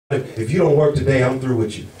If you don't work today, I'm through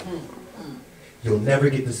with you. You'll never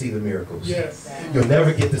get to see the miracles. Yes. You'll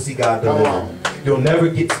never get to see God deliver. You'll never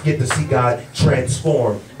get to see God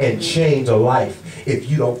transform and change a life if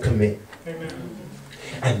you don't commit. Amen.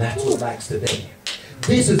 And that's what lacks today.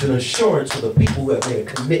 This is an assurance for the people who have made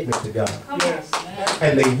a commitment to God. Yes.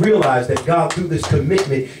 And they realize that God, through this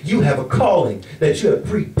commitment, you have a calling that you have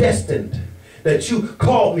predestined. That you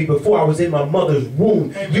called me before I was in my mother's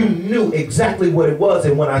womb. Amen. You knew exactly what it was.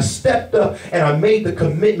 And when I stepped up and I made the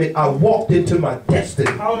commitment, I walked into my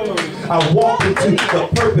destiny. Hallelujah. I walked into the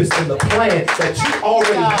purpose and the plan that you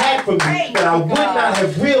already had for me that I would not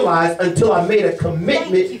have realized until I made a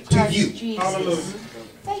commitment to you. Hallelujah.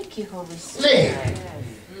 Thank you, Holy Spirit.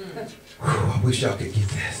 Man, whew, I wish y'all could get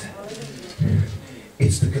this.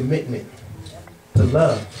 It's the commitment to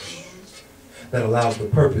love that allows the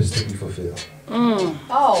purpose to be fulfilled.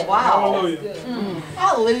 Oh, wow. Hallelujah.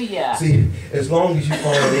 Hallelujah. See, as long as you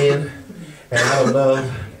fall in and out of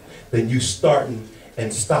love, then you starting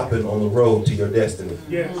and stopping on the road to your destiny.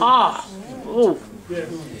 Yes. Yes.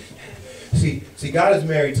 See, God is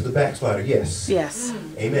married to the backslider, yes. Yes.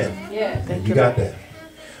 Amen. Yes. You got that.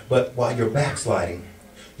 But while you're backsliding,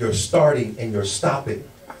 you're starting and you're stopping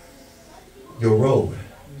your road.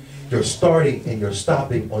 You're starting and you're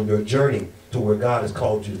stopping on your journey to where God has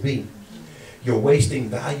called you to be. You're wasting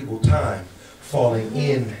valuable time falling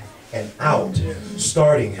in and out,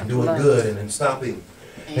 starting and doing good and then stopping,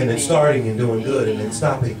 and then starting and doing good and then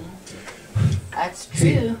stopping. That's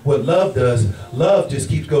See, true. what love does, love just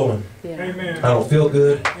keeps going. Amen. I don't feel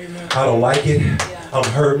good. Amen. I don't like it. I'm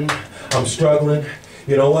hurting. I'm struggling.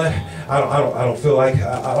 You know what? I don't feel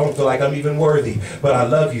like I'm even worthy. But I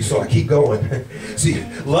love you, so I keep going. See,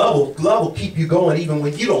 love will keep you going even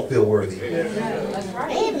when you don't feel worthy.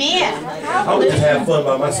 Amen. I'm gonna just have fun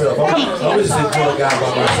by myself. I'm gonna just enjoy God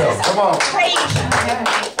by myself. Come on. Praise you,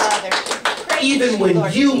 Heavenly Father. Praise Even you, when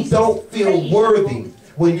Lord you Jesus. don't feel Praise you. worthy,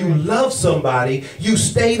 when you love somebody, you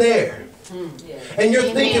stay there. And you're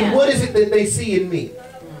thinking, Amen. what is it that they see in me?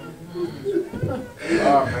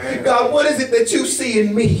 God, what is it that you see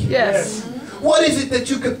in me? Yes. What is it that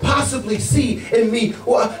you could possibly see in me?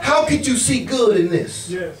 Well, how could you see good in this?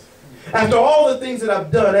 Yes. After all the things that I've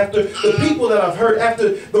done, after the people that I've hurt,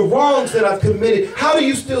 after the wrongs that I've committed, how do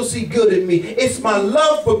you still see good in me? It's my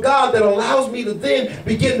love for God that allows me to then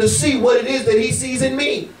begin to see what it is that He sees in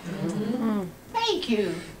me. Thank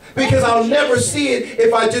you. Because I'll never see it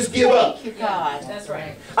if I just give up. Thank you, God. That's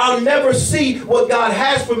right. I'll never see what God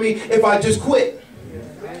has for me if I just quit.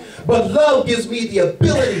 But love gives me the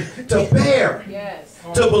ability to bear, Yes.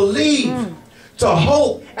 to believe, to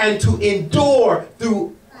hope, and to endure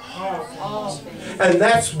through. All things. And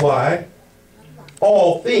that's why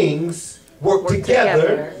all things work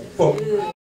together for